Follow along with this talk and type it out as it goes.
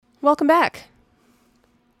Welcome back.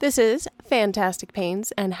 This is Fantastic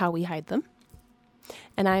Pains and How We Hide Them.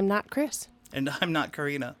 And I'm not Chris. And I'm not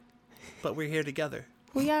Karina, but we're here together.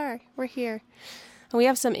 We are. We're here. And we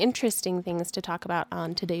have some interesting things to talk about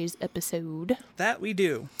on today's episode. That we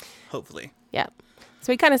do, hopefully. Yeah.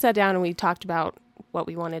 So we kind of sat down and we talked about what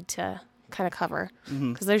we wanted to kind of cover.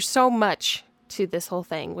 Because there's so much to this whole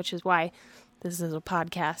thing, which is why this is a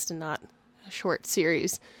podcast and not a short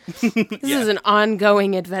series. This is an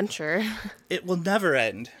ongoing adventure. It will never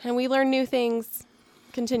end. And we learn new things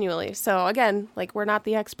continually. So again, like, we're not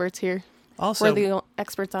the experts here. Also, We're the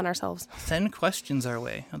experts on ourselves. send questions our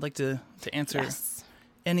way. I'd like to answer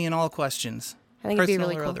any and all questions. I think it'd be personal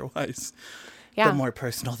really or cool. otherwise. Yeah. The more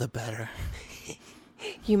personal, the better.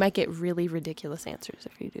 You might get really ridiculous answers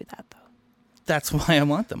if you do that, though. That's why I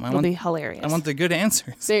want them. It'll be hilarious. I want the good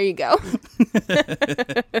answers. There you go.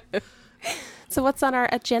 So what's on our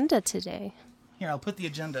agenda today? Here, I'll put the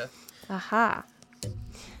agenda. Aha.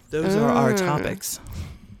 Those are our topics.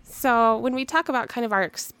 So when we talk about kind of our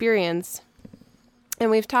experience, and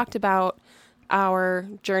we've talked about our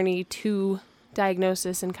journey to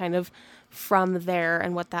diagnosis and kind of from there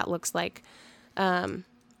and what that looks like. So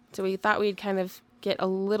we thought we'd kind of get a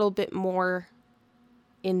little bit more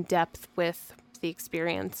in depth with the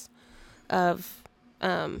experience of,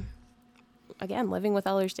 again, living with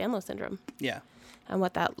Ehlers-Danlos syndrome. Yeah. And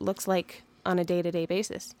what that looks like on a day-to-day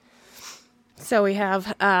basis. So we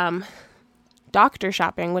have doctor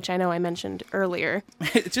shopping, which I know I mentioned earlier.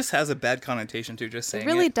 It just has a bad connotation too, just saying It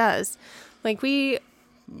really does. Like and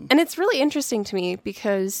it's really interesting to me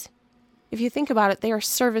because if you think about it, they are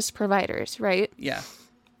service providers, right? Yeah.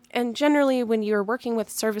 And generally when you're working with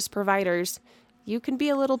service providers, you can be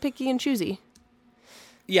a little picky and choosy.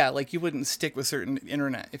 Yeah, like you wouldn't stick with certain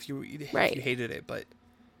internet if you hated it, but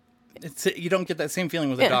you don't get that same feeling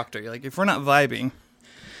with a doctor. You're like, if we're not vibing,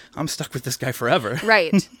 I'm stuck with this guy forever.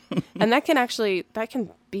 Right. And that can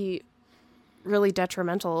be really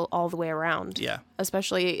detrimental all the way around. Yeah.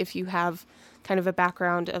 Especially if you have kind of a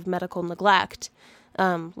background of medical neglect,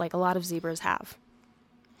 like a lot of zebras have.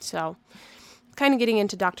 So kind of getting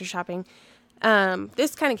into doctor shopping.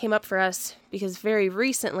 This kind of came up for us because very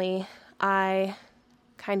recently I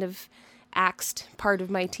kind of axed part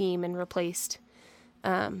of my team and replaced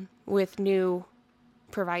with new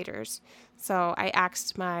providers. So I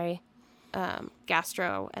axed my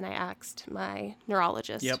gastro and I axed my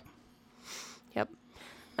neurologist. Yep.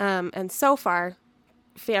 And so far,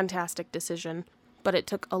 fantastic decision, but it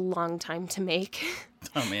took a long time to make.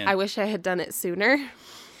 Oh, man. I wish I had done it sooner.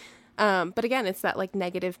 But again, it's that like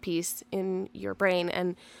negative piece in your brain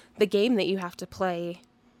and the game that you have to play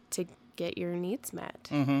to get your needs met.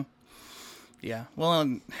 Mm-hmm. Yeah.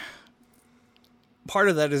 Well, part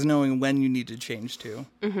of that is knowing when you need to change too.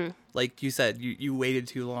 Mm-hmm. Like you said, you waited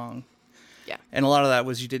too long. Yeah. And a lot of that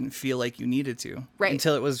was you didn't feel like you needed to. Right.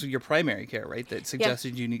 Until it was your primary care, right? That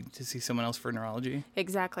suggested you need to see someone else for neurology.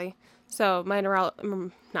 Exactly. So my not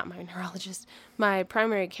my neurologist, my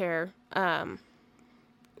primary care,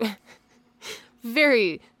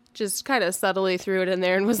 very just kind of subtly threw it in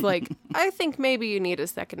there and was like, I think maybe you need a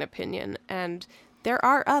second opinion. And there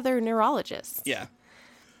are other neurologists. Yeah.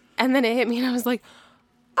 And then it hit me and I was like,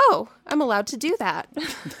 oh, I'm allowed to do that.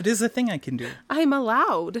 That is a thing I can do. I'm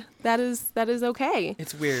allowed. That is okay.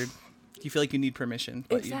 It's weird. You feel like you need permission,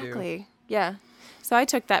 but you do. Exactly. Yeah. So I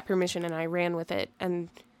took that permission and I ran with it. And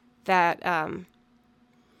that,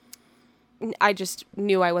 I just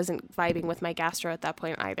knew I wasn't vibing with my gastro at that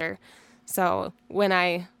point either. So when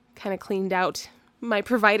I kind of cleaned out my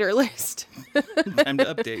provider list. Time to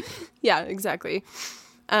update. Yeah, exactly.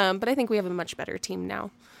 But I think we have a much better team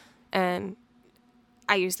now. And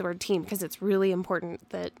I use the word team because it's really important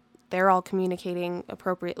that they're all communicating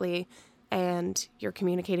appropriately and you're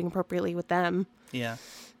communicating appropriately with them. Yeah.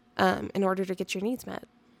 In order to get your needs met.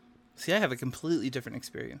 See, I have a completely different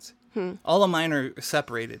experience. All of mine are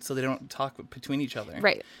separated, so they don't talk between each other.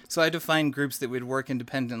 Right. So I had to find groups that would work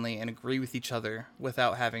independently and agree with each other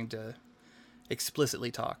without having to explicitly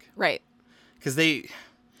talk. Right. Because they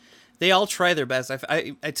all try their best.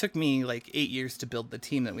 It took me like 8 years to build the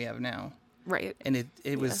team that we have now. Right. And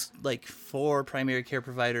it was like 4 primary care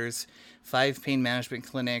providers, 5 pain management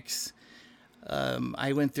clinics.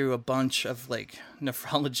 I went through a bunch of like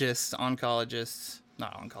nephrologists, oncologists,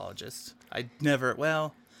 not oncologists.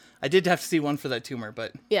 I did have to see one for that tumor,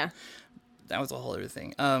 but Yeah. that was a whole other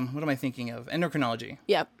thing. What am I thinking of? Endocrinology.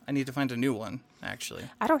 Yep. I need to find a new one, actually.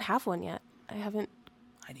 I don't have one yet. I haven't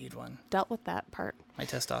I need one. dealt with that part. My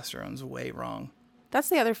testosterone's way wrong. That's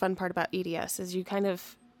the other fun part about EDS is you kind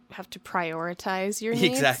of have to prioritize your needs.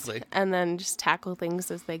 Exactly. And then just tackle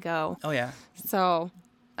things as they go. Oh, yeah. So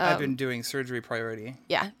I've been doing surgery priority.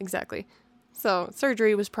 Yeah, exactly. So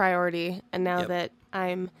surgery was priority, and now Yep. that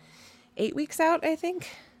I'm 8 weeks out, I think.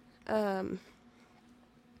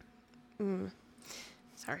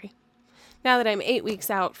 Sorry. Now that I'm 8 weeks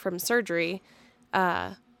out from surgery,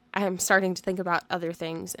 I'm starting to think about other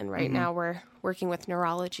things, and right now we're working with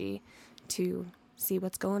neurology to see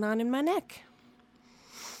what's going on in my neck,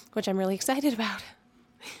 which I'm really excited about.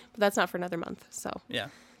 But that's not for another month, so Yeah.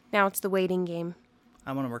 now it's the waiting game.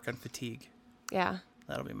 I want to work on fatigue. Yeah.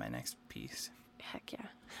 That'll be my next piece. Heck yeah.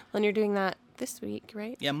 Well, and you're doing that this week,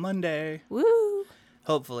 right? Yeah, Monday. Woo!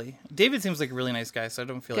 Hopefully. David seems like a really nice guy, so I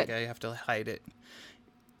don't feel Good. like I have to hide it.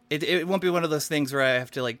 It won't be one of those things where I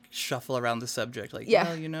have to, like, shuffle around the subject. Like, Yeah.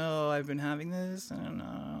 well, you know, I've been having this. I don't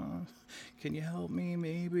know. Can you help me,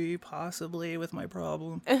 maybe, possibly, with my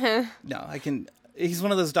problem? No, I can... He's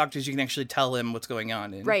one of those doctors you can actually tell him what's going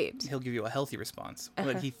on, and Right. he'll give you a healthy response.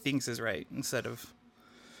 What he thinks is right, instead of...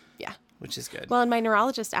 Yeah. Which is good. Well, and my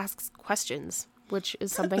neurologist asks questions, which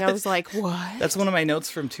is something I was like, what? That's one of my notes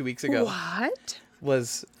from 2 weeks ago. What?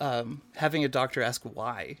 Was having a doctor ask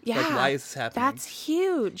why. Yeah. Like, why is this happening? That's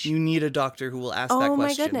huge. You need a doctor who will ask that Oh my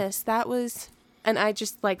question. goodness. That was, and I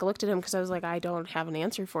just like looked at him because I was like, I don't have an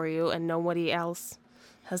answer for you. And nobody else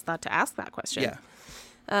has thought to ask that question.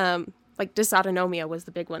 Yeah. Like dysautonomia was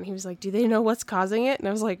the big one. He was like, do they know what's causing it? And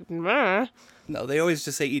I was like, nah. No, they always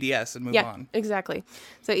just say EDS and move Yeah, on. exactly.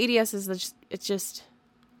 So EDS is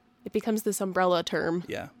it becomes this umbrella term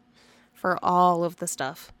Yeah. for all of the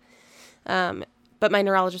stuff. But my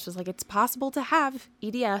neurologist was like, it's possible to have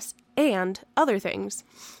EDS and other things,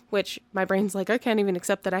 which my brain's like, I can't even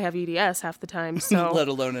accept that I have EDS half the time. So Let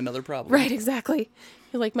alone another problem. right, exactly.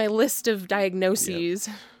 You're like my list of diagnoses.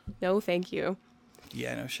 No, thank you.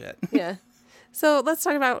 Yeah, no shit. Yeah. So let's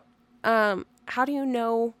talk about how do you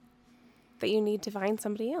know that you need to find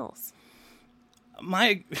somebody else?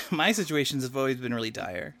 My situations have always been really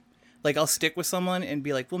dire. Like, I'll stick with someone and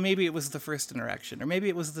be like, well, maybe it was the first interaction, or maybe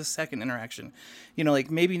it was the second interaction. You know, like,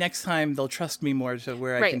 maybe next time they'll trust me more to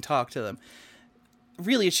where I Right. can talk to them.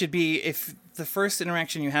 Really, it should be, if the first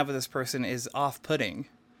interaction you have with this person is off-putting,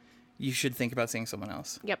 you should think about seeing someone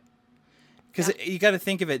else. Yep. Because you got to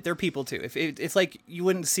think of it, they're people too. If it's like you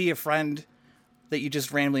wouldn't see a friend that you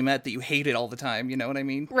just randomly met that you hated all the time, you know what I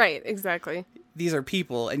mean? Right, exactly. These are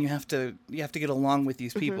people, and you have to get along with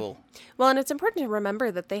these people. Well, and it's important to remember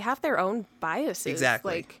that they have their own biases.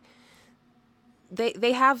 Exactly. Like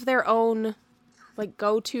they have their own like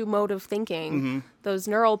go-to mode of thinking. Those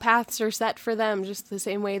neural paths are set for them just the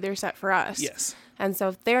same way they're set for us. Yes. And so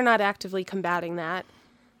if they're not actively combating that,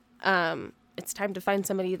 it's time to find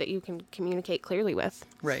somebody that you can communicate clearly with.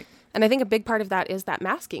 Right. And I think a big part of that is that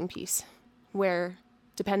masking piece, where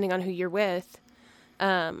depending on who you're with,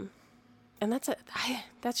 and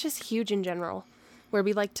that's just huge in general, where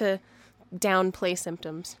we like to downplay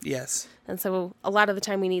symptoms. Yes. And so a lot of the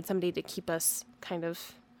time we need somebody to keep us kind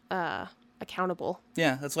of accountable.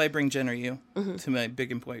 Yeah, that's why I bring Jen or you to my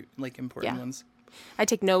big important Yeah. ones. I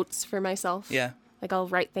take notes for myself. Yeah. Like I'll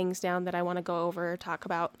write things down that I want to go over or talk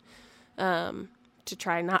about to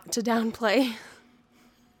try not to downplay.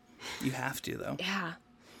 You have to, though. Yeah.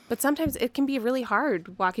 But sometimes it can be really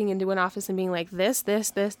hard walking into an office and being like, this,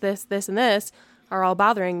 and this are all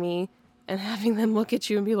bothering me, and having them look at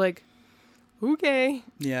you and be like, okay,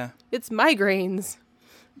 Yeah. it's migraines.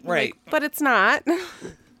 Right. Like, but it's not.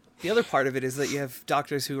 The other part of it is that you have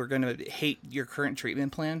doctors who are going to hate your current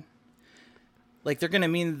treatment plan. Like, they're going to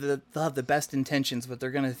mean that they'll have the best intentions, but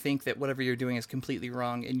they're going to think that whatever you're doing is completely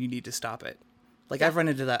wrong and you need to stop it. Like, I've run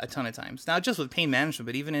into that a ton of times. Not just with pain management,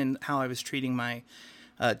 but even in how I was treating my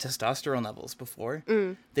testosterone levels before.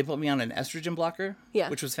 They put me on an estrogen blocker, Yeah.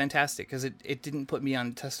 which was fantastic because it didn't put me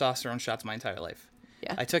on testosterone shots my entire life.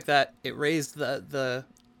 Yeah. I took that. It raised the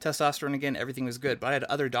testosterone again. Everything was good. But I had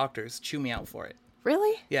other doctors chew me out for it.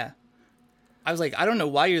 Really? Yeah. I was like, I don't know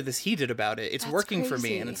why you're this heated about it. It's That's working for me,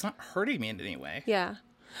 crazy. and it's not hurting me in any way. Yeah.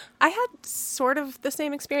 I had sort of the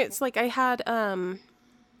same experience. Like I had, I'm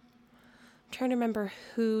trying to remember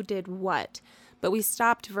who did what, but we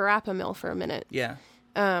stopped Verapamil for a minute. Yeah.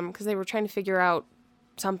 Because they were trying to figure out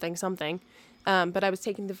something. But I was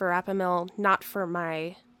taking the Verapamil not for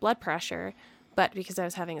my blood pressure, but because I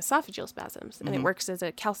was having esophageal spasms, and it works as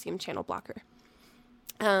a calcium channel blocker.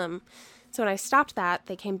 So when I stopped that,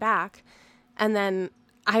 they came back, and then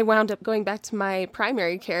I wound up going back to my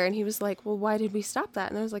primary care, and he was like, well, why did we stop that?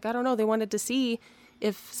 And I was like, I don't know. They wanted to see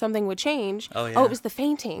if something would change. Oh, yeah. Oh, it was the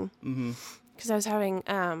fainting. Because I was having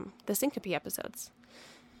the syncope episodes.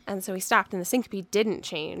 And so he stopped, and the syncope didn't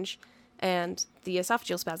change, and the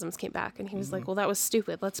esophageal spasms came back. And he was like, well, that was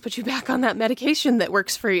stupid. Let's put you back on that medication that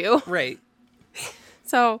works for you. Right.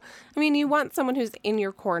 So, I mean, you want someone who's in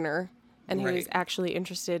your corner and Right. who's actually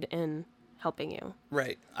interested in helping you.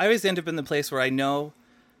 Right. I always end up in the place where I know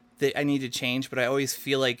that I need to change, but I always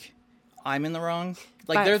feel like I'm in the wrong.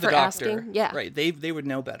 Like But they're the for doctor. asking, yeah. Right. They would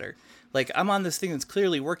know better. Like I'm on this thing that's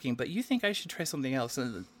clearly working, but you think I should try something else.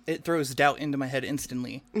 And it throws doubt into my head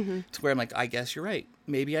instantly to where I'm like, I guess you're right.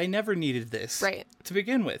 Maybe I never needed this Right. to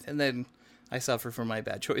begin with. And then I suffer from my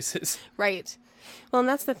bad choices. Right. Well, and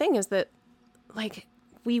that's the thing is that, like,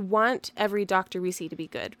 we want every doctor we see to be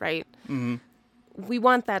good, right? Mm-hmm. We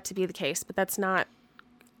want that to be the case, but that's not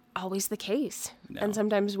always the case. No. And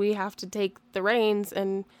sometimes we have to take the reins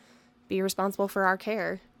and be responsible for our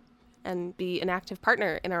care and be an active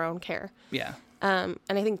partner in our own care. Yeah. And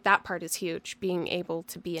I think that part is huge, being able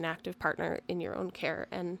to be an active partner in your own care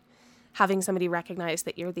and having somebody recognize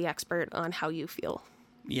that you're the expert on how you feel.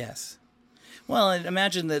 Yes. Well, and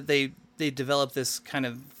imagine that they develop this kind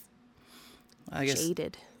of, I guess,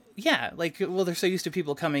 Jaded. yeah, like, well, they're so used to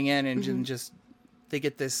people coming in and just, they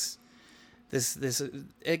get this,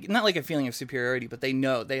 not like a feeling of superiority, but they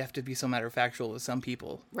know they have to be so matter of factual with some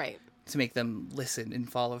people Right. to make them listen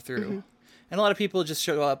and follow through. And a lot of people just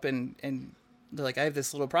show up and they're like, I have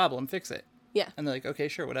this little problem, fix it. Yeah. And they're like, okay,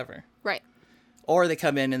 sure, whatever. Right. Or they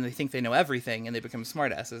come in and they think they know everything and they become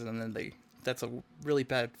smartasses, and then that's a really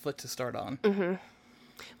bad foot to start on.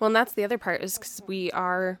 Well, and that's the other part is because we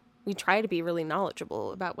try to be really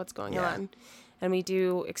knowledgeable about what's going Yeah. on, and we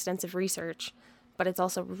do extensive research, but it's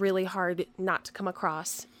also really hard not to come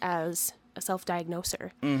across as a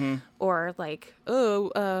self-diagnoser or like,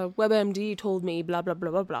 WebMD told me blah, blah,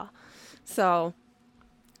 blah, blah, blah. So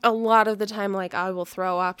a lot of the time, like, I will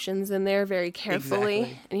throw options in there very carefully.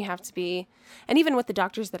 Exactly. And you have to be, and even with the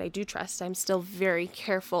doctors that I do trust, I'm still very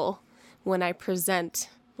careful when I present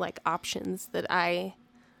like options that I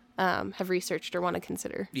have researched or want to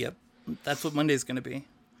consider. Yep. That's what Monday's going to be.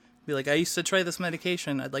 Be like, I used to try this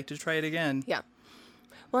medication. I'd like to try it again. Yeah.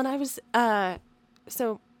 Well, and I was,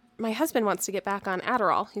 so my husband wants to get back on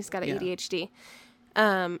Adderall. He's got Yeah. ADHD.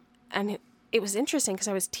 And it was interesting because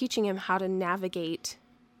I was teaching him how to navigate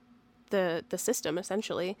the system,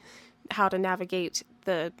 essentially, how to navigate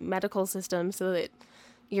the medical system so that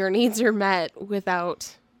your needs are met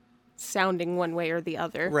without sounding one way or the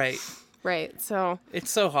other. Right. Right. So,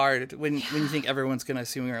 It's so hard when you think everyone's going to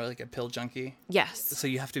assume you're like a pill junkie. yes. So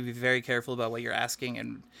you have to be very careful about what you're asking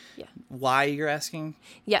and Yeah. why you're asking.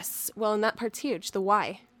 Yes. Well, and that part's huge, the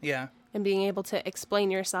why. Yeah. And being able to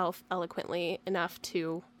explain yourself eloquently enough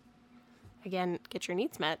to, again, get your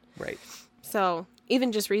needs met. Right. So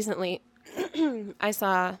even just recently, I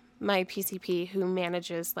saw my PCP who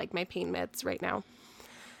manages like my pain meds right now.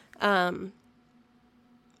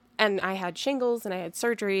 And I had shingles and I had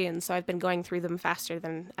surgery, and so I've been going through them faster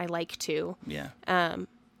than I like to. Yeah.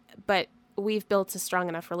 But we've built a strong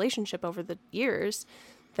enough relationship over the years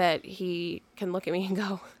that he can look at me and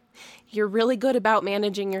go, you're really good about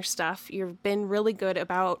managing your stuff. You've been really good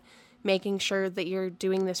about making sure that you're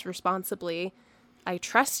doing this responsibly. I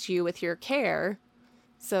trust you with your care.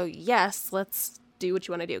 So yes, let's do what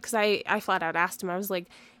you want to do. Because I flat out asked him, I was like,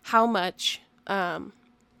 how much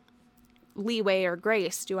leeway or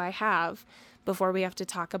grace do I have before we have to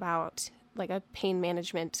talk about like a pain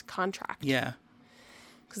management contract? Yeah.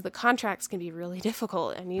 Because the contracts can be really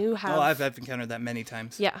difficult, and you have... Oh, I've encountered that many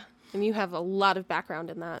times. Yeah, and you have a lot of background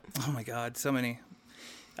in that. Oh my God, so many.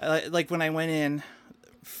 Like when I went in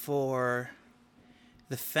for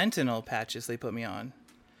the fentanyl patches they put me on,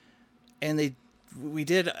 and I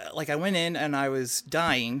went in and I was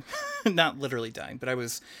dying, not literally dying, but I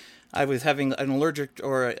was having an allergic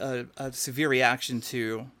or a severe reaction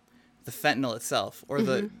to the fentanyl itself, or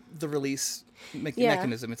the release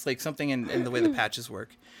mechanism. It's like something in the way the patches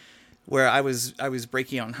work, where I was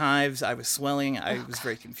breaking out in hives, I was swelling, I was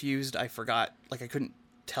very confused, I forgot, like I couldn't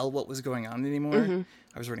tell what was going on anymore.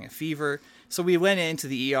 I was running a fever. So we went into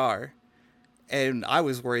the ER, and I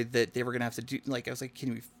was worried that they were going to have to do, like, I was like,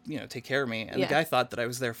 can you, take care of me? And Yeah. the guy thought that I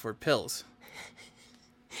was there for pills.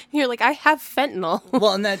 You're like, I have fentanyl.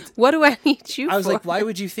 Well, and that, What do I need you for? I was like, why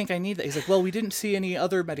would you think I need that? He's like, well, we didn't see any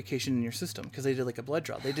other medication in your system, because they did like a blood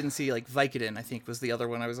draw. They didn't see like Vicodin, I think was the other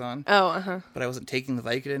one I was on. Oh, uh-huh. But I wasn't taking the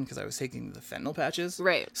Vicodin because I was taking the fentanyl patches.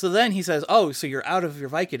 Right. So then he says, oh, so you're out of your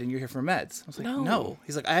Vicodin, you're here for meds. I was like, No. no.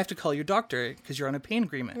 He's like, I have to call your doctor because you're on a pain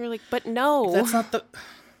agreement. You're like, but no.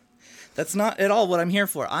 That's not at all what I'm here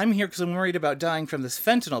for. I'm here because I'm worried about dying from this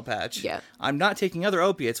fentanyl patch. Yeah. I'm not taking other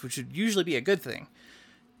opiates, which would usually be a good thing.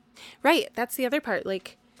 Right. That's the other part.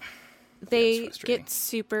 Like, it's they frustrating. get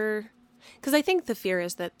super... Because I think the fear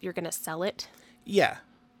is that you're going to sell it. Yeah.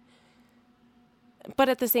 But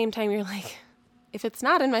at the same time, you're like, if it's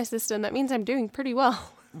not in my system, that means I'm doing pretty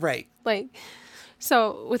well. Right. Like,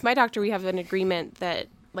 so with my doctor, we have an agreement that,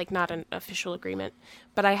 like, not an official agreement,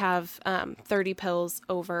 but I have 30 pills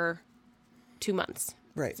over 2 months.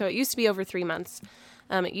 Right. So it used to be over 3 months.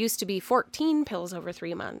 It used to be 14 pills over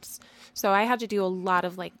 3 months. So I had to do a lot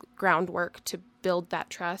of, like, groundwork to build that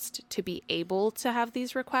trust to be able to have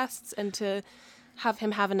these requests and to have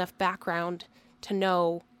him have enough background to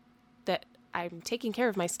know that I'm taking care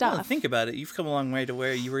of my stuff. Well, think about it. You've come a long way to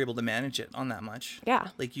where you were able to manage it on that much. Yeah.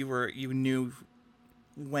 Like you knew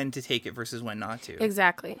when to take it versus when not to.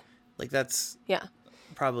 Exactly. Like that's Yeah.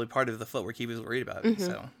 probably part of the footwork he was worried about. Mm-hmm.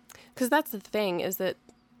 So Because that's the thing, is that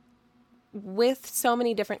with so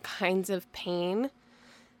many different kinds of pain,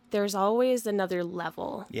 there's always another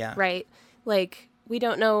level. Yeah. Right? Like, we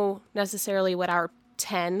don't know necessarily what our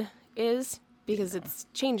 10 is because it's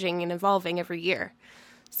changing and evolving every year.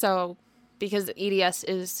 So, because EDS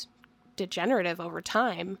is degenerative over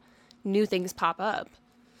time, new things pop up.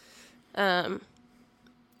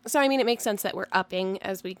 So, I mean, it makes sense that we're upping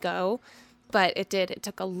as we go, but it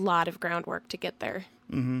took a lot of groundwork to get there.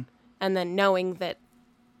 Mm-hmm. And then knowing that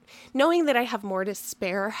I have more to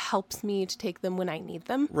spare helps me to take them when I need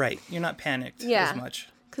them. right, you're not panicked Yeah. as much.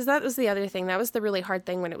 Because that was the other thing. That was the really hard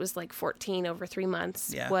thing when it was like 14 over 3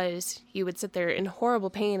 months. Yeah. Was you would sit there in horrible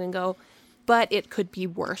pain and go, but it could be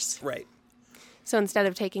worse. Right. So instead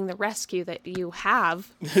of taking the rescue that you have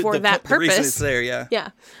for The that reason it's purpose, there, yeah. yeah,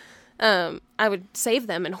 I would save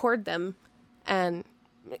them and hoard them. And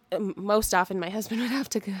most often my husband would have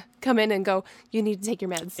to come in and go, you need to take your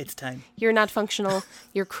meds. It's time. You're not functional.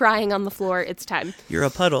 You're crying on the floor. It's time. You're a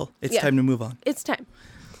puddle. It's Yeah. time to move on. It's time.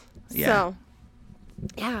 Yeah. So,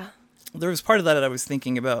 yeah. There was part of that I was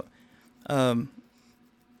thinking about.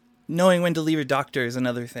 Knowing when to leave a doctor is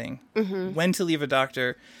another thing. Mm-hmm. When to leave a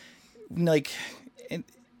doctor, like,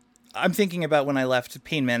 I'm thinking about when I left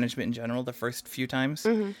pain management in general the first few times,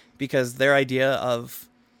 Mm-hmm. because their idea of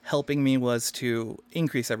helping me was to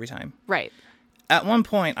increase every time. Right. At one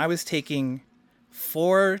point, I was taking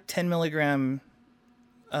 4 10 milligram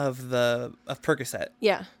of Percocet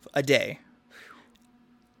Yeah. a day,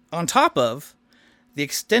 on top of the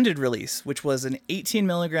extended release, which was an 18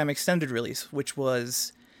 milligram extended release, which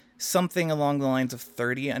was something along the lines of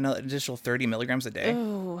 30, an additional 30 milligrams a day.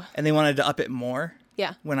 Oh. And they wanted to up it more.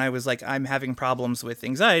 Yeah. When I was like, I'm having problems with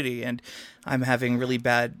anxiety and I'm having really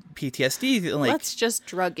bad PTSD. And like, Let's just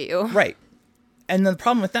drug you. right. And the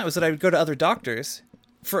problem with that was that I would go to other doctors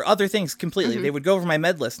for other things completely. Mm-hmm. They would go over my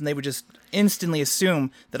med list and they would just instantly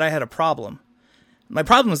assume that I had a problem. My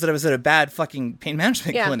problem was that I was at a bad fucking pain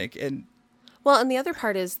management Yeah. clinic. And Well, and the other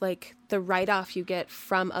part is like the write-off you get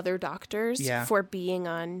from other doctors Yeah. for being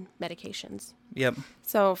on medications. yep.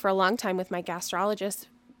 So for a long time with my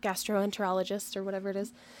gastroenterologist or whatever it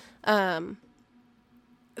is,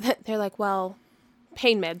 they're like, well,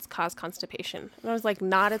 pain meds cause constipation. And I was like,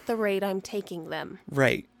 not at the rate I'm taking them.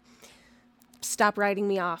 Right. Stop writing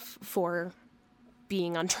me off for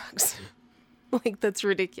being on drugs. Like, that's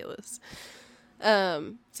ridiculous.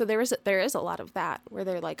 So there is a lot of that where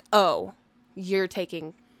they're like, oh, you're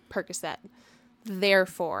taking Percocet,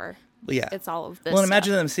 therefore Yeah. it's all of this Well, and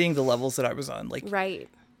imagine stuff. them seeing the levels that I was on. Like, Right.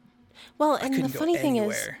 Well, and the couldn't go funny thing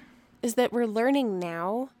anywhere. is that we're learning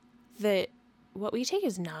now that what we take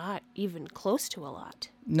is not even close to a lot.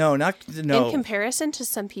 no. In comparison to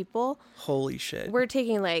some people, Holy shit. we're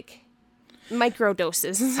taking like micro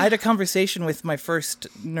doses. I had a conversation with my first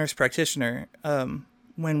nurse practitioner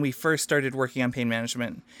when we first started working on pain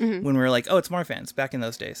management, when we were like, oh, it's Morphans, back in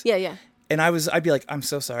those days. Yeah, yeah. And I'd be like, I'm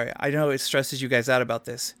so sorry. I know it stresses you guys out about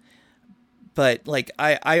this. But like,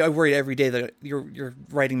 I worried every day that you're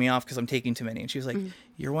writing me off because I'm taking too many. And she was like,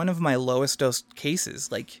 you're one of my lowest dose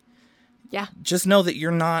cases. Like, Yeah. just know that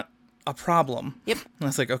you're not a problem. Yep. And I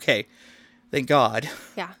was like, okay, thank God.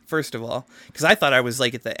 Yeah. First of all, because I thought I was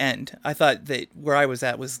like at the end. I thought that where I was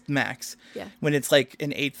at was max. Yeah. When it's like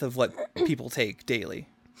an eighth of what people take daily.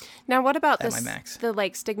 Now, what about At this, my max. the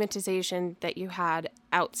like stigmatization that you had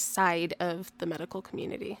outside of the medical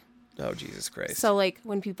community? Oh, Jesus Christ. So like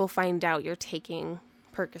when people find out you're taking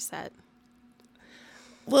Percocet.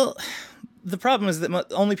 Well, the problem is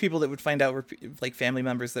that only people that would find out were like family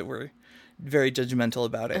members that were very judgmental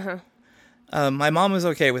about it. My mom was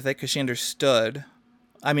okay with it because she understood.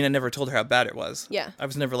 I mean, I never told her how bad it was. Yeah. I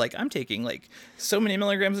was never like, I'm taking like so many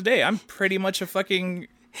milligrams a day. I'm pretty much a fucking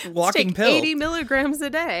walking Take pill. 80 milligrams a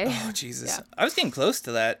day. Oh, Jesus. Yeah. I was getting close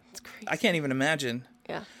to that. It's crazy. I can't even imagine.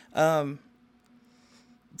 Yeah.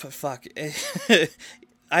 But fuck.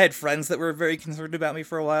 I had friends that were very concerned about me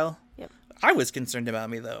for a while. Yep. I was concerned about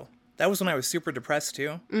me, though. that was when I was super depressed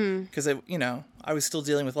too. Because, I was still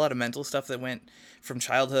dealing with a lot of mental stuff that went from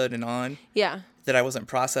childhood and on. Yeah. That I wasn't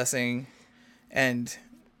processing. And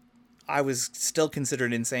I was still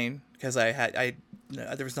considered insane because there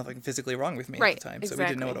was nothing physically wrong with me at the time. So we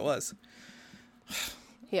didn't know what it was.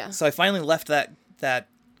 Yeah. So I finally left that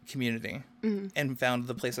community and found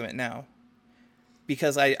the place I'm at now.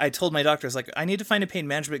 Because I told my doctors, like, I need to find a pain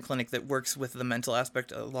management clinic that works with the mental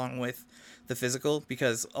aspect along with the physical,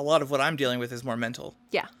 because a lot of what I'm dealing with is more mental.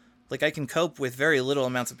 Yeah. Like, I can cope with very little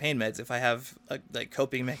amounts of pain meds if I have,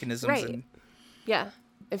 coping mechanisms. Right. And yeah.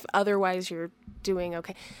 If otherwise you're doing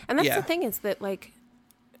okay. And that's the thing is that, like,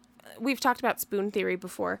 we've talked about spoon theory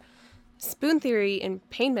before. Spoon theory and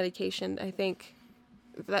pain medication, I think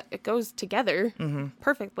that it goes together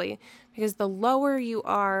perfectly, because the lower you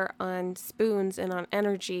are on spoons and on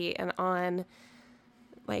energy and on,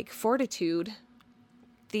 like, fortitude,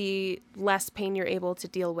 the less pain you're able to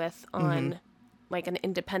deal with on like an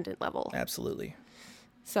independent level. Absolutely.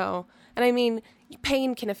 So, and I mean,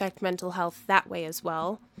 pain can affect mental health that way as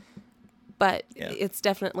well, but it's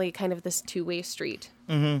definitely kind of this two-way street.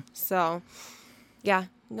 So, yeah,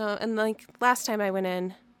 no, and like last time I went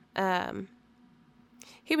in,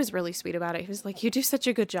 he was really sweet about it. He was like, "You do such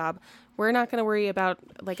a good job. We're not going to worry about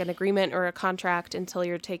like an agreement or a contract until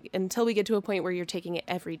we get to a point where you're taking it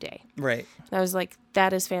every day." Right. And I was like,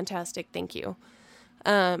 "That is fantastic. Thank you."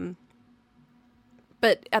 But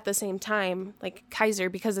at the same time, like Kaiser,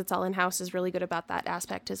 because it's all in-house, is really good about that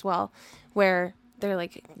aspect as well, where they're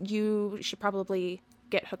like, you should probably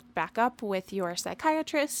get hooked back up with your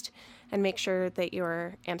psychiatrist and make sure that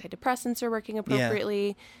your antidepressants are working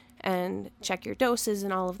appropriately and check your doses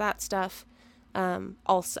and all of that stuff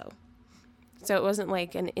also. So it wasn't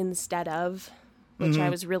like an instead of, which I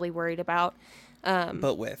was really worried about.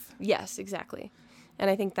 But with. Yes, exactly. And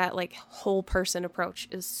I think that like whole person approach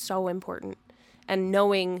is so important. And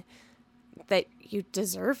knowing that you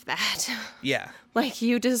deserve that. Yeah. Like,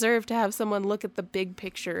 you deserve to have someone look at the big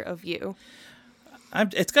picture of you.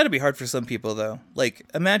 It's got to be hard for some people, though. Like,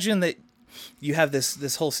 imagine that you have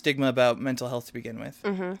this whole stigma about mental health to begin with.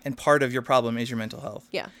 And part of your problem is your mental health.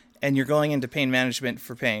 Yeah. And you're going into pain management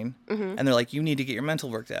for pain. And they're like, you need to get your mental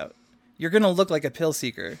worked out. You're going to look like a pill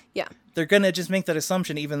seeker. Yeah. They're going to just make that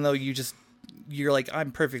assumption, even though you're like,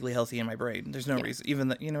 I'm perfectly healthy in my brain. There's no reason. Even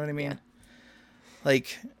that, you know what I mean? Yeah.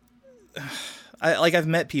 Like, I've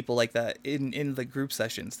met people like that in the group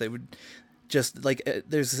sessions. They would just like,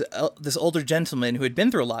 there's this older gentleman who had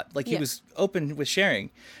been through a lot. Like, he was open with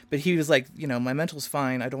sharing, but he was like, my mental's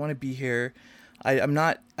fine. I don't want to be here. I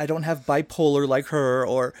don't have bipolar like her,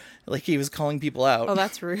 or like he was calling people out. Oh,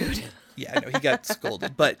 that's rude. Yeah, I know, he got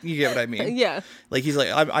scolded, but you get what I mean. Yeah. Like, he's like,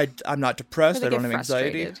 I'm not depressed. I don't have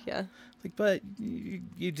anxiety. Yeah. Like, but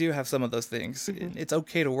you do have some of those things. It's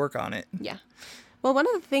okay to work on it. Yeah. Well, one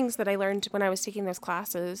of the things that I learned when I was taking those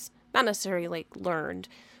classes, not necessarily like learned,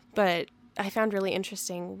 but I found really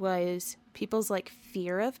interesting, was people's like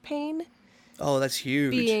fear of pain. Oh, that's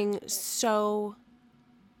huge. Being so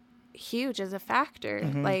huge as a factor.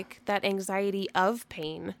 Like, that anxiety of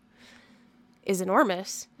pain is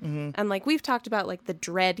enormous. And like, we've talked about like the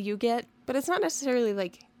dread you get, but it's not necessarily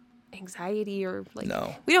like anxiety or like,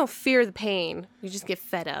 no. We don't fear the pain. We just get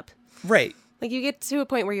fed up. Right. Like, you get to a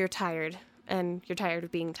point where you're tired. And you're tired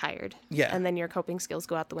of being tired. Yeah. And then your coping skills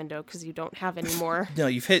go out the window because you don't have any more.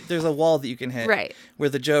 No, there's a wall that you can hit. Right. Where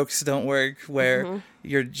the jokes don't work, where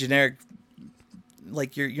your generic,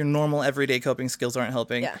 like your normal everyday coping skills aren't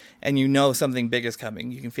helping. Yeah. And something big is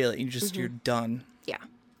coming. You can feel it. You're done. Yeah.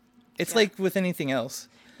 It's like with anything else.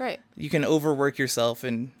 Right. You can overwork yourself,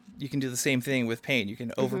 and you can do the same thing with pain. You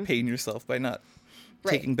can overpain yourself by not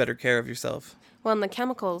taking better care of yourself. Well, and the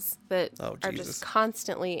chemicals that are Jesus. just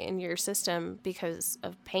constantly in your system because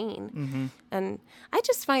of pain. And I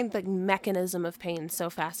just find the mechanism of pain so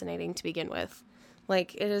fascinating to begin with.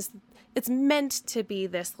 Like, it's meant to be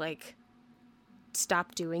this, like,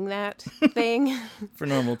 stop doing that thing. For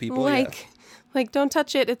normal people, Like, don't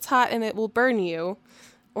touch it, it's hot and it will burn you.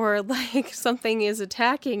 Or, like, something is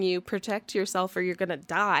attacking you, protect yourself or you're gonna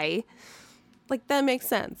die. Like, that makes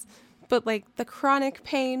sense. But, like, the chronic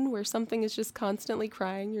pain where something is just constantly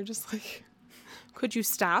crying, you're just like, could you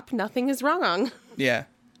stop? Nothing is wrong. Yeah.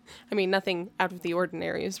 I mean, nothing out of the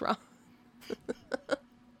ordinary is wrong.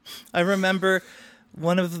 I remember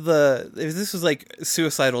this was like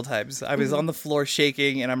suicidal times. I was on the floor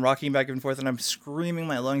shaking, and I'm rocking back and forth, and I'm screaming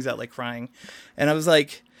my lungs out, like crying. And I was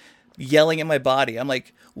like yelling at my body. I'm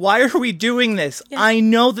like, why are we doing this? Yeah. I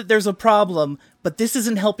know that there's a problem, but this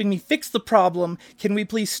isn't helping me fix the problem. Can we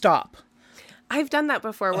please stop? I've done that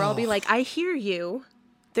before where I'll be like, I hear you.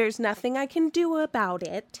 There's nothing I can do about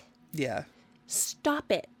it. Yeah.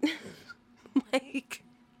 Stop it. Like,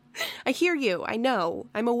 I hear you. I know.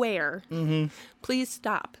 I'm aware. Mm-hmm. Please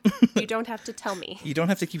stop. You don't have to tell me. You don't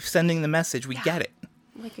have to keep sending the message. We get it.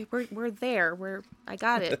 Like, we're there. I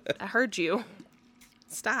got it. I heard you.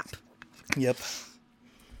 Stop. Yep.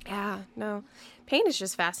 Yeah, no. Pain is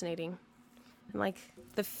just fascinating. And, like,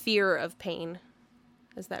 the fear of pain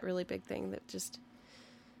is that really big thing that just...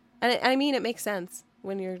 And I mean, it makes sense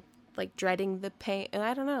when you're, like, dreading the pain. And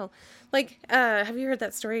I don't know. Like, have you heard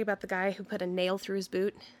that story about the guy who put a nail through his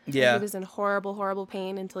boot? Yeah. And he was in horrible, horrible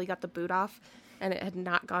pain until he got the boot off, and it had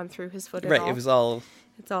not gone through his foot at all. Right, it was all...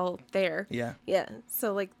 It's all there. Yeah. Yeah.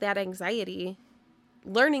 So, like, that anxiety,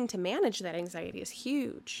 learning to manage that anxiety is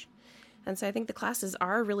huge. And so I think the classes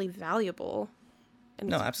are really valuable. And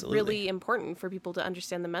No, it's absolutely. really important for people to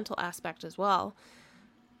understand the mental aspect as well.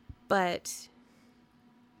 But,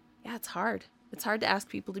 yeah, it's hard. It's hard to ask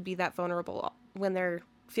people to be that vulnerable when they're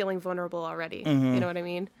feeling vulnerable already. Mm-hmm. You know what I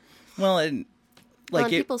mean? Well, and... Like,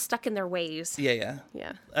 Like people stuck in their ways. Yeah.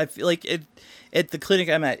 Yeah. I feel like at the clinic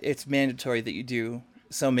I'm at, it's mandatory that you do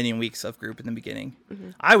so many weeks of group in the beginning. Mm-hmm.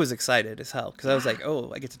 I was excited as hell because I was like,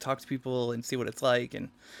 oh, I get to talk to people and see what it's like. And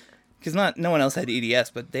because no one else had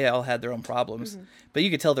EDS, but they all had their own problems. Mm-hmm. But you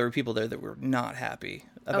could tell there were people there that were not happy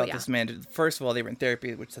about this mandate. First of all, they were in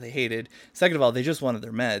therapy, which they hated. Second of all, they just wanted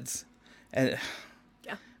their meds. And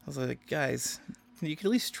I was like, guys, you could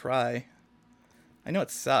at least try. I know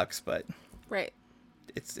it sucks, but Right.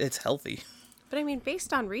 it's healthy. But I mean,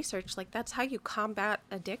 based on research, like, that's how you combat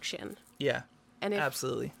addiction. Yeah. And if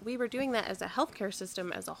absolutely. we were doing that as a healthcare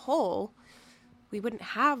system as a whole, we wouldn't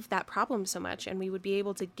have that problem so much, and we would be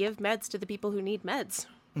able to give meds to the people who need meds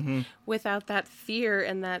without that fear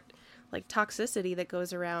and that, like, toxicity that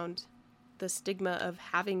goes around the stigma of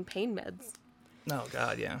having pain meds. Oh,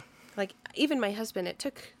 God, yeah. Like, even my husband, it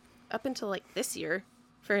took up until, like, this year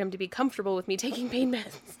for him to be comfortable with me taking pain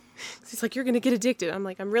meds. He's like, you're going to get addicted. I'm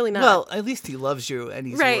like, I'm really not. Well, at least he loves you and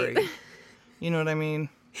he's Right. worried. You know what I mean?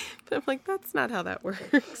 But I'm like, that's not how that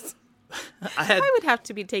works. I would have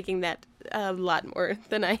to be taking that a lot more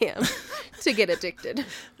than I am to get addicted.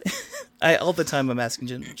 all the time I'm asking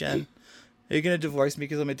Jen, are you going to divorce me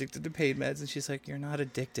because I'm addicted to pain meds? And she's like, you're not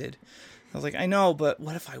addicted. I was like, I know, but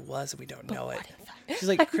what if I was and we don't know it? She's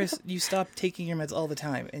like, Chris, you stop taking your meds all the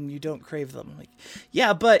time and you don't crave them. I'm like,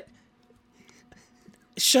 yeah, but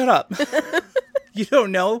shut up. You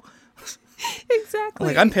don't know? Exactly.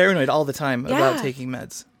 Like, I'm paranoid all the time about taking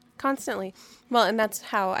meds. Constantly. Well, and that's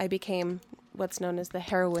how I became what's known as the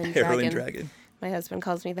heroin dragon. My husband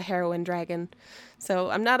calls me the heroin dragon. So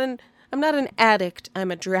I'm not an addict. I'm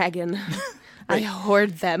a dragon. Right. I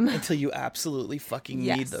hoard them until you absolutely fucking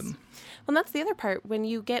need them. Well, that's the other part. When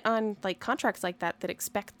you get on, like, contracts like that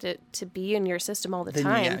expect it to be in your system all the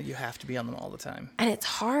time. Yeah, you have to be on them all the time. And it's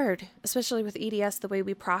hard, especially with EDS, the way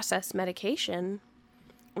we process medication.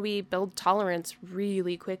 We build tolerance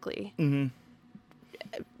really quickly. Mm-hmm.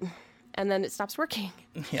 And then it stops working.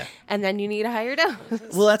 Yeah. And then you need a higher dose.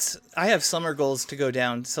 Well, I have summer goals to go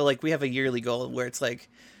down. So, like, we have a yearly goal where it's like,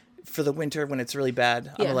 for the winter when it's really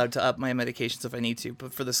bad, I'm allowed to up my medications if I need to.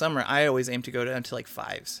 But for the summer, I always aim to go down to, like,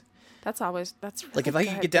 5s. That's really like, if I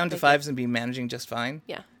could get down to 5s and be managing just fine.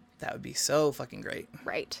 Yeah. That would be so fucking great.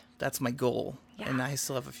 Right. That's my goal. Yeah. And I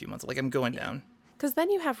still have a few months. Like, I'm going down. Because then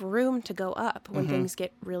you have room to go up when things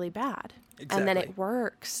get really bad. Exactly. And then it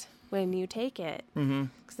works when you take it.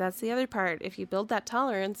 Because that's the other part. If you build that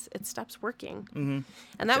tolerance, it stops working.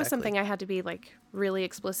 And that was something I had to be, like, really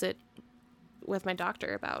explicit with my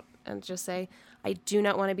doctor about. And just say, I do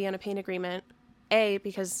not want to be on a pain agreement. A,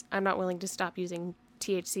 because I'm not willing to stop using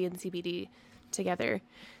THC and CBD together.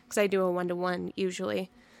 Because I do a 1-to-1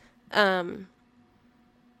 usually.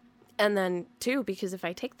 And then, 2, because if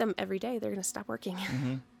I take them every day, they're going to stop working.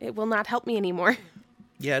 It will not help me anymore.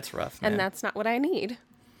 Yeah, it's rough, man. And that's not what I need.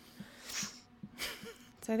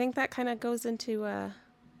 So I think that kind of goes into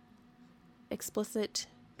explicit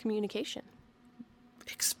communication.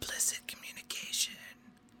 Explicit communication.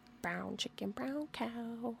 Brown chicken, brown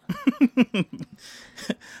cow.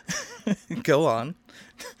 Go on.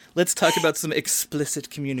 Let's talk about some explicit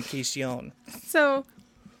communication. So...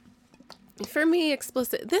 for me,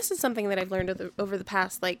 this is something that I've learned over the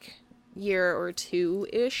past, like, year or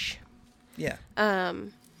 2-ish. Yeah.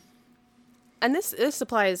 And this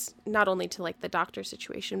applies not only to, like, the doctor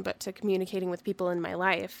situation, but to communicating with people in my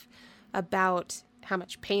life about how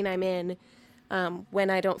much pain I'm in when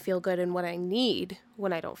I don't feel good and what I need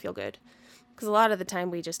when I don't feel good. Because a lot of the time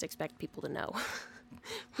we just expect people to know.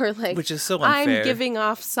 We're like, which is so unfair. I'm giving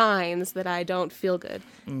off signs that I don't feel good.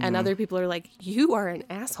 And other people are like, you are an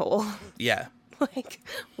asshole. Yeah. Like,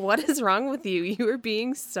 what is wrong with you? You are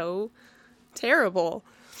being so terrible.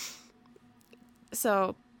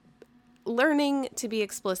 So learning to be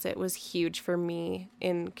explicit was huge for me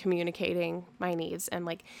in communicating my needs and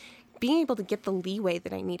like being able to get the leeway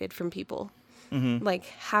that I needed from people. Like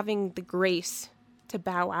having the grace to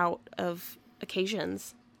bow out of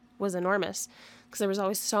occasions was enormous because there was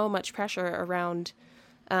always so much pressure around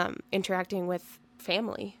interacting with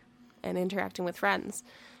family and interacting with friends.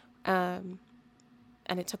 And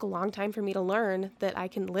it took a long time for me to learn that I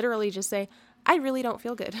can literally just say, I really don't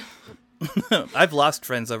feel good. I've lost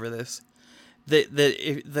friends over this. They're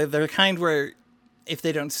the kind where if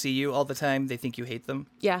they don't see you all the time, they think you hate them.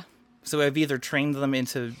 Yeah. So I've either trained them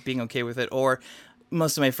into being okay with it, or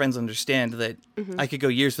most of my friends understand that I could go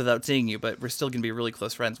years without seeing you, but we're still going to be really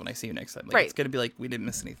close friends when I see you next time. Like, Right. It's going to be like we didn't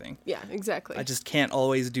miss anything. Yeah, exactly. I just can't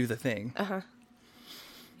always do the thing.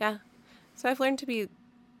 Yeah. So I've learned to be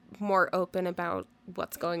more open about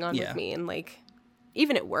what's going on Yeah. with me and like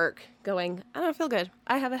even at work going, I don't feel good.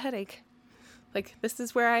 I have a headache. Like this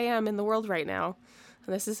is where I am in the world right now.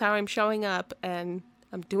 And this is how I'm showing up and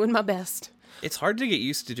I'm doing my best. It's hard to get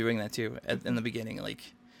used to doing that too in the beginning,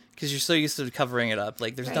 like because you're so used to covering it up.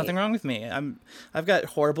 Like there's Right. nothing wrong with me. I've got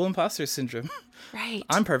horrible imposter syndrome. Right.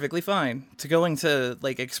 I'm perfectly fine. To going to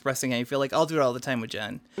like expressing how you feel, like I'll do it all the time with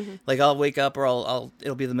Jen. Like I'll wake up or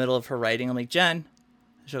it'll be the middle of her writing. I'm like, Jen,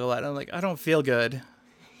 she'll go out and I'm like, I don't feel good.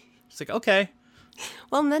 She's like, okay.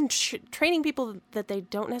 Well, and then training people that they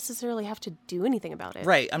don't necessarily have to do anything about it.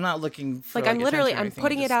 Right. I'm not looking for Like I'm literally, attention or I'm anything.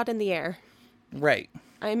 putting I'm it just- out in the air. Right.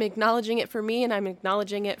 I'm acknowledging it for me and I'm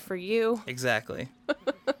acknowledging it for you. Exactly.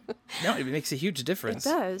 No, it makes a huge It difference.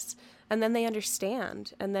 does. And then they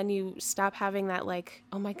understand. And then you stop having that like,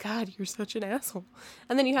 oh my God, you're such an asshole.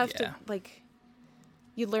 And then you have Yeah. to like,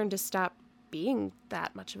 you learn to stop being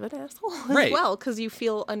that much of an asshole Right. as well. Because you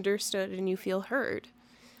feel understood and you feel heard.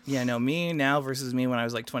 Yeah, no, me now versus me when I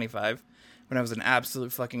was like 25, when I was an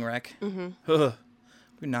absolute fucking wreck. Ugh,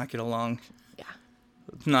 we not get along. Yeah.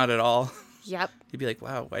 Not at all. Yep. You'd be like,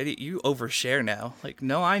 wow, why do you overshare now? Like,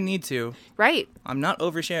 no, I need to. Right. I'm not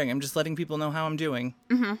oversharing. I'm just letting people know how I'm doing.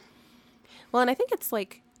 Well, and I think it's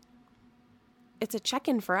like, it's a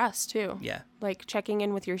check-in for us too. Yeah. Like checking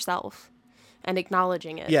in with yourself and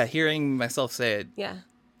acknowledging it. Yeah, hearing myself say it Yeah.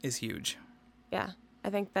 is huge. Yeah. I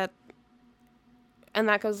think that, and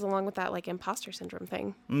that goes along with that like imposter syndrome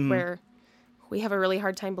thing Mm-hmm. where we have a really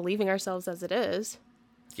hard time believing ourselves as it is.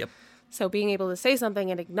 Yep. So being able to say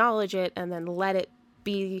something and acknowledge it and then let it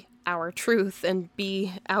be our truth and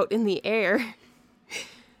be out in the air,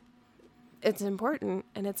 it's important.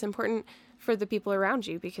 And it's important for the people around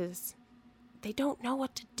you because they don't know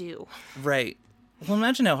what to do. Right. Well,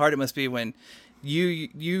 imagine how hard it must be when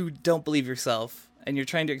you don't believe yourself and you're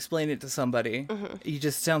trying to explain it to somebody. You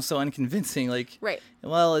just sound so unconvincing. Like, Right.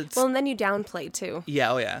 well, it's... Well, and then you downplay too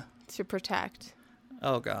yeah, oh yeah. to protect.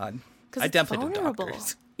 Oh, God. 'Cause I it's definitely did vulnerable.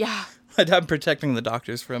 doctors. Yeah. I'm protecting the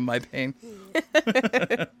doctors from my pain.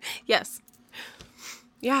 Yes.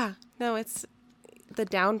 Yeah. No, it's the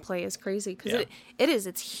downplay is crazy because Yeah.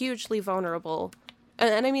 it's hugely vulnerable.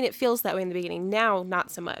 And I mean, it feels that way in the beginning. Now,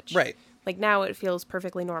 not so much. Right. Like now it feels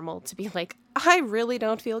perfectly normal to be like, I really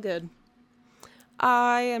don't feel good.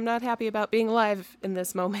 I am not happy about being alive in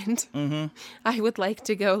this moment. Mm-hmm. I would like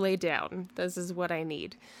to go lay down. This is what I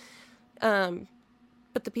need.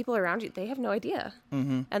 But the people around you, they have no idea.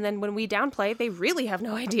 Mm-hmm. And then when we downplay, they really have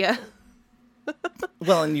no idea.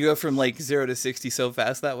 Well, and you go from like 0 to 60 so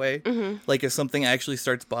fast that way. Mm-hmm. Like if something actually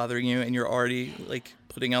starts bothering you and you're already like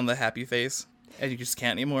putting on the happy face and you just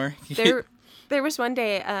can't anymore. There was one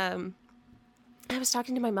day, I was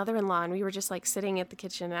talking to my mother-in-law and we were just like sitting at the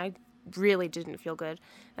kitchen and I really didn't feel good.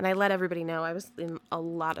 And I let everybody know I was in a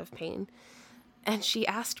lot of pain. And she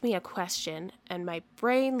asked me a question and my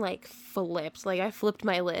brain like flipped, like I flipped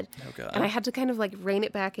my lid. Oh, God. And I had to kind of like rein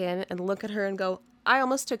it back in and look at her and go, I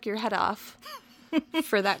almost took your head off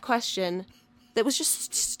for that question. That was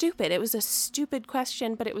just stupid. It was a stupid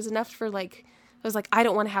question, but it was enough for like, I was like, I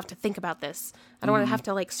don't want to have to think about this. I don't want to have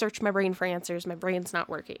to like search my brain for answers. My brain's not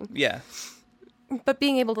working. Yeah. But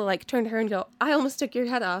being able to like turn to her and go, I almost took your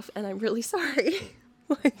head off and I'm really sorry.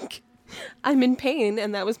 Like, I'm in pain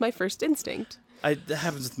and that was my first instinct. That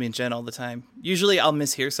happens with me and Jen all the time. Usually I'll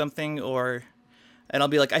mishear something and I'll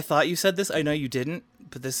be like, I thought you said this. I know you didn't,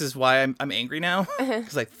 but this is why I'm angry now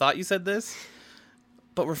because I thought you said this,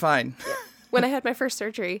 but we're fine. When I had my first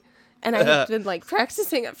surgery and I had been like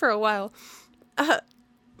practicing it for a while,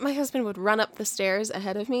 my husband would run up the stairs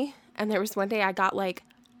ahead of me. And there was one day I got like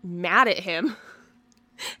mad at him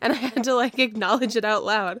And I had to like acknowledge it out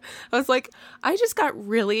loud. I was like, I just got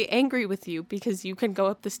really angry with you because you can go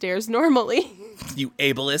up the stairs normally. You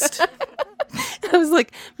ableist. I was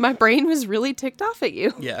like, my brain was really ticked off at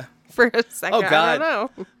you Yeah. for a second. Oh, God. I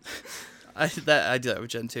don't know. I do that with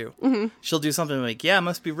Jen too. Mm-hmm. She'll do something like, yeah, it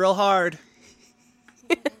must be real hard.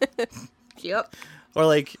 Yep. Or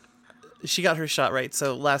like, she got her shot right.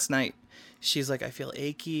 So last night, she's like, I feel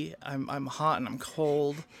achy. I'm hot and I'm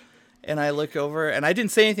cold. And I look over and I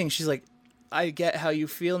didn't say anything. She's like, I get how you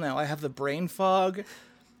feel now. I have the brain fog.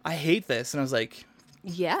 I hate this. And I was like,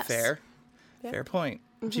 Yes. fair. Yep. Fair point.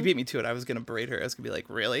 She beat me to it. I was going to berate her. I was going to be like,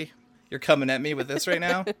 really? You're coming at me with this right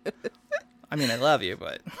now? I mean, I love you,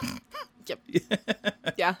 but... Yep.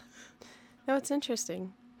 Yeah. No, it's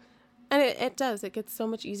interesting. And it does. It gets so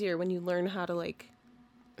much easier when you learn how to, like,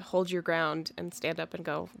 hold your ground and stand up and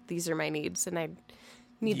go, these are my needs, and I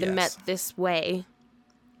need them met this way.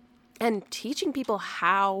 And teaching people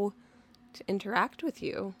how to interact with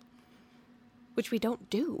you, which we don't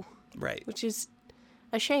do. Right. Which is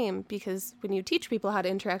a shame, because when you teach people how to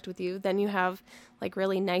interact with you, then you have, like,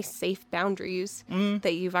 really nice, safe boundaries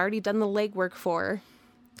that you've already done the legwork for.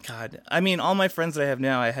 God. I mean, all my friends that I have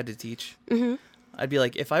now, I had to teach. Mm-hmm. I'd be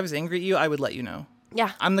like, if I was angry at you, I would let you know.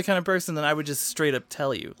 Yeah. I'm the kind of person that I would just straight up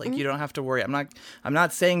tell you. Like, you don't have to worry. I'm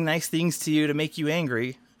not saying nice things to you to make you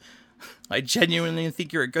angry. I genuinely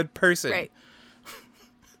think you're a good person. Right.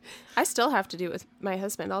 I still have to do it with my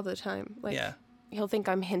husband all the time. Like, Yeah. he'll think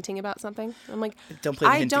I'm hinting about something. I'm like, Don't play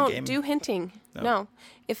the I hinting don't game. do hinting. No.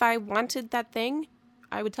 If I wanted that thing,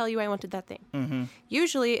 I would tell you I wanted that thing. Mm-hmm.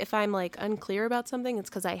 Usually, if I'm, like, unclear about something, it's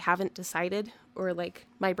because I haven't decided, or, like,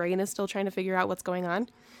 my brain is still trying to figure out what's going on.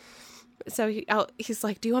 So he's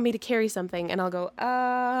like, do you want me to carry something? And I'll go,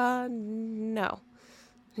 no.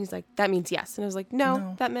 And he's like, that means yes. And I was like,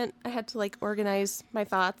 no, that meant I had to, like, organize my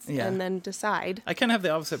thoughts and then decide. I kind of have the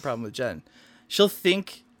opposite problem with Jen. She'll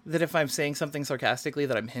think that if I'm saying something sarcastically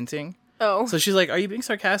that I'm hinting. Oh. So she's like, are you being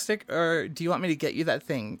sarcastic, or do you want me to get you that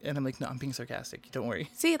thing? And I'm like, no, I'm being sarcastic. Don't worry.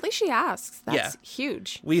 See, at least she asks. That's Yeah.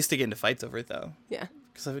 huge. We used to get into fights over it, though. Yeah.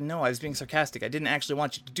 Because I no, I was being sarcastic. I didn't actually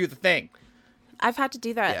want you to do the thing. I've had to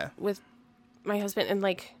do that Yeah. with my husband and,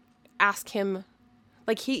 like, ask him.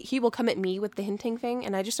 Like, he will come at me with the hinting thing,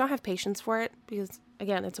 and I just don't have patience for it because,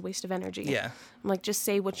 again, it's a waste of energy. Yeah. I'm like, just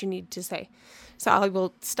say what you need to say. So I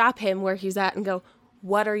will stop him where he's at and go,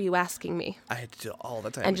 what are you asking me? I had to do it all the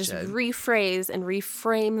time. And with just Jen. rephrase and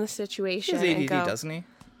reframe the He situation. has ADD, and go, doesn't he?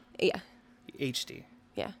 Yeah. HD.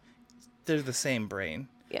 Yeah. They're the same brain.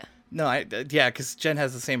 Yeah. No, because Jen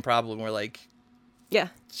has the same problem where, like, Yeah.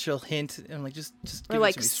 she'll hint and I'm like, just Or, give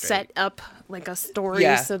like, it to me straight. set up, like, a story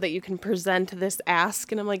Yeah. so that you can present this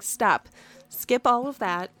ask. And I'm like, stop. Skip all of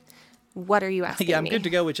that. What are you asking Yeah, I'm me? good to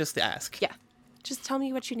go with just the ask. Yeah. Just tell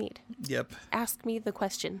me what you need. Yep. Ask me the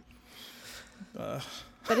question.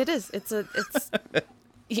 But it is. It's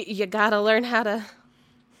you gotta learn how to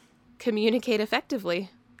communicate effectively.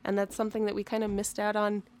 And that's something that we kind of missed out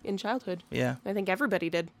on in childhood. Yeah. I think everybody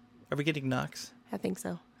did. Are we getting knocks? I think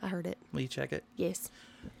so. I heard it. Will you check it? Yes.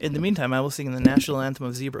 In the meantime, I will sing the national anthem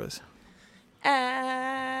of zebras.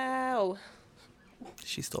 Ow.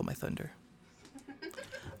 She stole my thunder.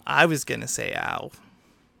 I was gonna say ow.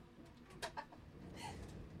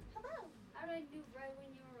 Hello. How did I do right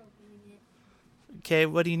when you were opening it? Okay,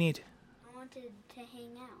 what do you need? I wanted to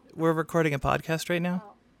hang out. We're recording a podcast right now.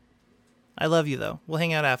 Oh. I love you, though. We'll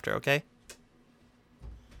hang out after, okay?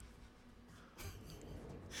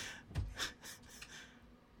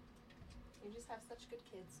 You just have such good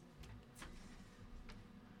kids.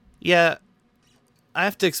 Yeah, I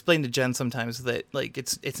have to explain to Jen sometimes that, like,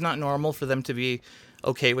 it's not normal for them to be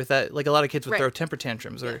okay with that. Like, a lot of kids would Right. throw temper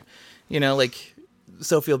tantrums, or, you know, like,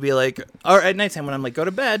 Sophie will be like, or at nighttime when I'm like, go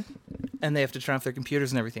to bed, and they have to turn off their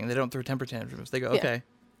computers and everything. They don't throw temper tantrums. They go, Yeah. okay.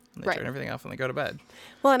 And they Right. turn everything off when they go to bed.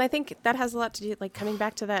 Well, and I think that has a lot to do, like, coming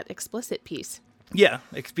back to that explicit piece. Yeah,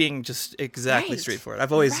 it's being just exactly Right. straightforward.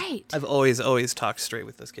 I've always talked straight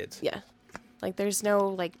with those kids. Yeah. Like, there's no,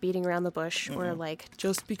 like, beating around the bush or, like,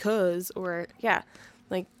 just because or, yeah,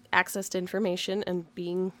 like, access to information and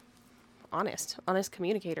being honest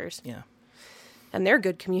communicators. Yeah, And they're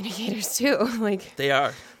good communicators, too. Like, they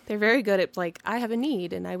are. they're very good at, like, I have a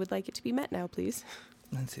need and I would like it to be met now, please.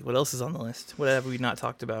 Let's see, what else is on the list? What have we not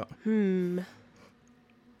talked about? We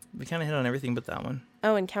kind of hit on everything but that one.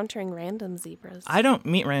 Oh, encountering random zebras. I don't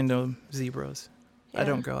meet random zebras. I Yeah.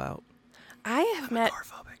 don't go out. I have met...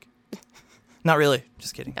 Agoraphobic. Not really.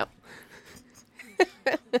 Just kidding. No.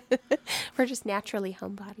 We're just naturally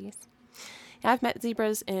homebodies. Yeah, I've met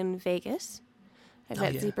zebras in Vegas. I've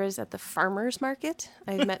met yeah. zebras at the farmer's market.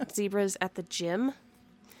 I've met zebras at the gym.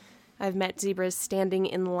 I've met zebras standing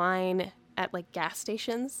in line at like gas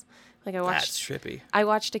stations. Like I watched. That's trippy. I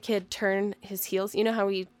watched a kid turn his heels. You know how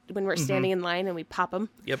when we're standing in line and we pop them?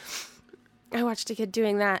 Yep. I watched a kid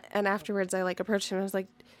doing that, and afterwards I like approached him and I was like,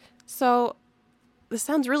 so this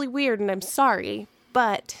sounds really weird and I'm sorry,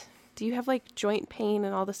 but do you have like joint pain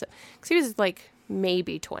and all this stuff? Because he was like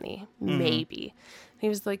maybe 20, maybe. And he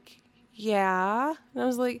was like, yeah. And I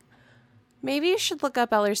was like, maybe you should look up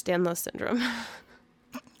Ehlers-Danlos syndrome.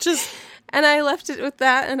 And I left it with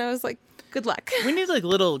that, and I was like, good luck. We need like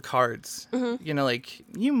little cards. You know, like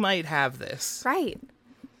you might have this. Right.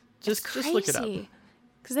 Just look it up.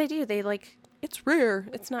 Because they do. They like, it's rare.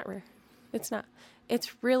 It's not rare. It's not.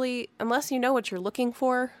 It's really, unless you know what you're looking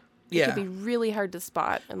for, it can be really hard to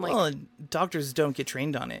spot. And like, well, doctors don't get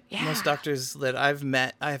trained on it. Yeah. Most doctors that I've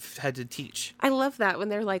met, I've had to teach. I love that when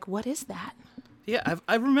they're like, what is that? Yeah,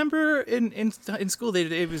 I remember in school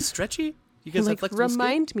it was stretchy. You guys Like, have flexible skin?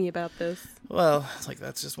 remind me about this. Well, it's like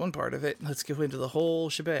that's just one part of it. Let's go into the whole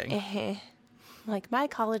shebang. Like, my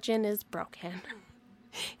collagen is broken.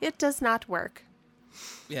 It does not work.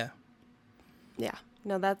 Yeah. Yeah.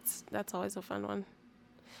 No, that's always a fun one.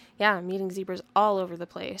 Yeah, I'm meeting zebras all over the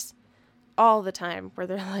place. All the time. Where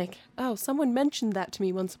they're like, oh, someone mentioned that to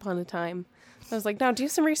me once upon a time. I was like, no, do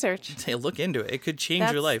some research. Hey, look into it. It could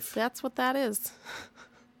change your life. That's what that is.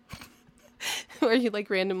 Where you like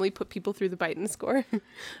randomly put people through the Biden score. Oh,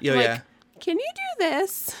 Like, yeah. can you do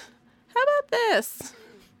this? How about this?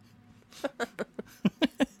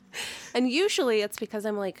 And usually it's because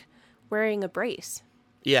I'm like wearing a brace.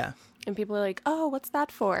 Yeah. And people are like, oh, what's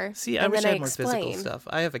that for? See, I and wish then I had more physical explain. stuff.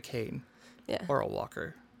 I have a cane. Yeah. Or a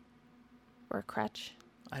walker. Or a crutch.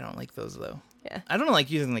 I don't like those, though. Yeah. I don't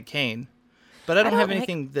like using the cane. But I don't have like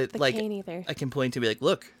anything that, the like, cane either. I can point to and be like,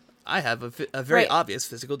 look, I have a very Right. obvious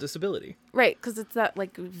physical disability. Right, because it's that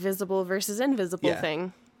like visible versus invisible Yeah.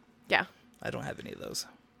 thing. Yeah. I don't have any of those.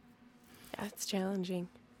 Yeah, it's challenging.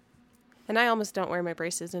 And I almost don't wear my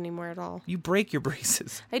braces anymore at all. You break your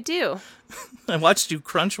braces. I do. I watched you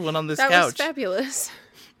crunch one on this That couch. was fabulous.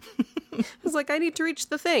 I was like, I need to reach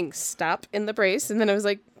the thing. Stop in the brace. And then I was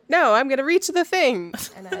like, no, I'm going to reach the thing.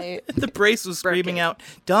 And I, The brace was screaming it. out,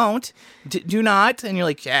 don't, do not. And you're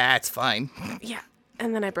like, yeah, it's fine. yeah.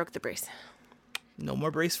 And then I broke the brace. No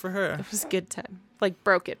more brace for her. It was a good time. Like,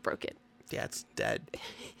 broke it. Yeah, it's dead.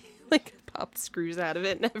 Like, popped screws out of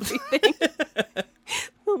it and everything.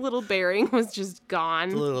 The little bearing was just The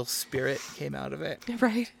gone. little spirit came out of it.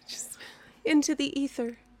 Right. Just into the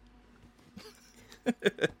ether.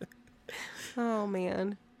 Oh,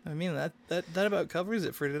 man. I mean, that about covers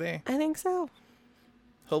it for today. I think so.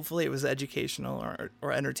 Hopefully it was educational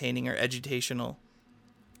or entertaining or edutational.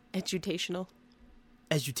 Edutational.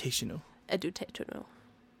 Edutational. Edutational.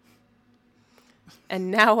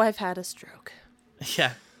 And now I've had a stroke.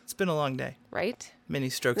 Yeah, it's been a long day. Right? Many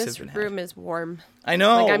strokes This have been room had. is warm. I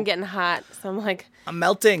know. Like, I'm getting hot. So I'm like, I'm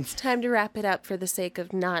melting. time to wrap it up for the sake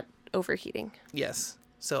of not overheating. Yes.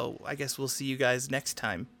 So I guess we'll see you guys next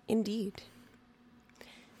time. Indeed.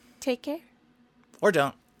 Take care. Or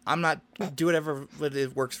don't. I'm not. Do whatever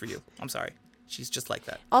it works for you. I'm sorry. She's just like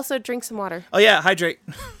that. Also, drink some water. Oh, yeah. Hydrate.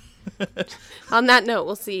 On that note,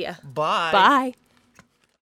 we'll see ya. Bye. Bye.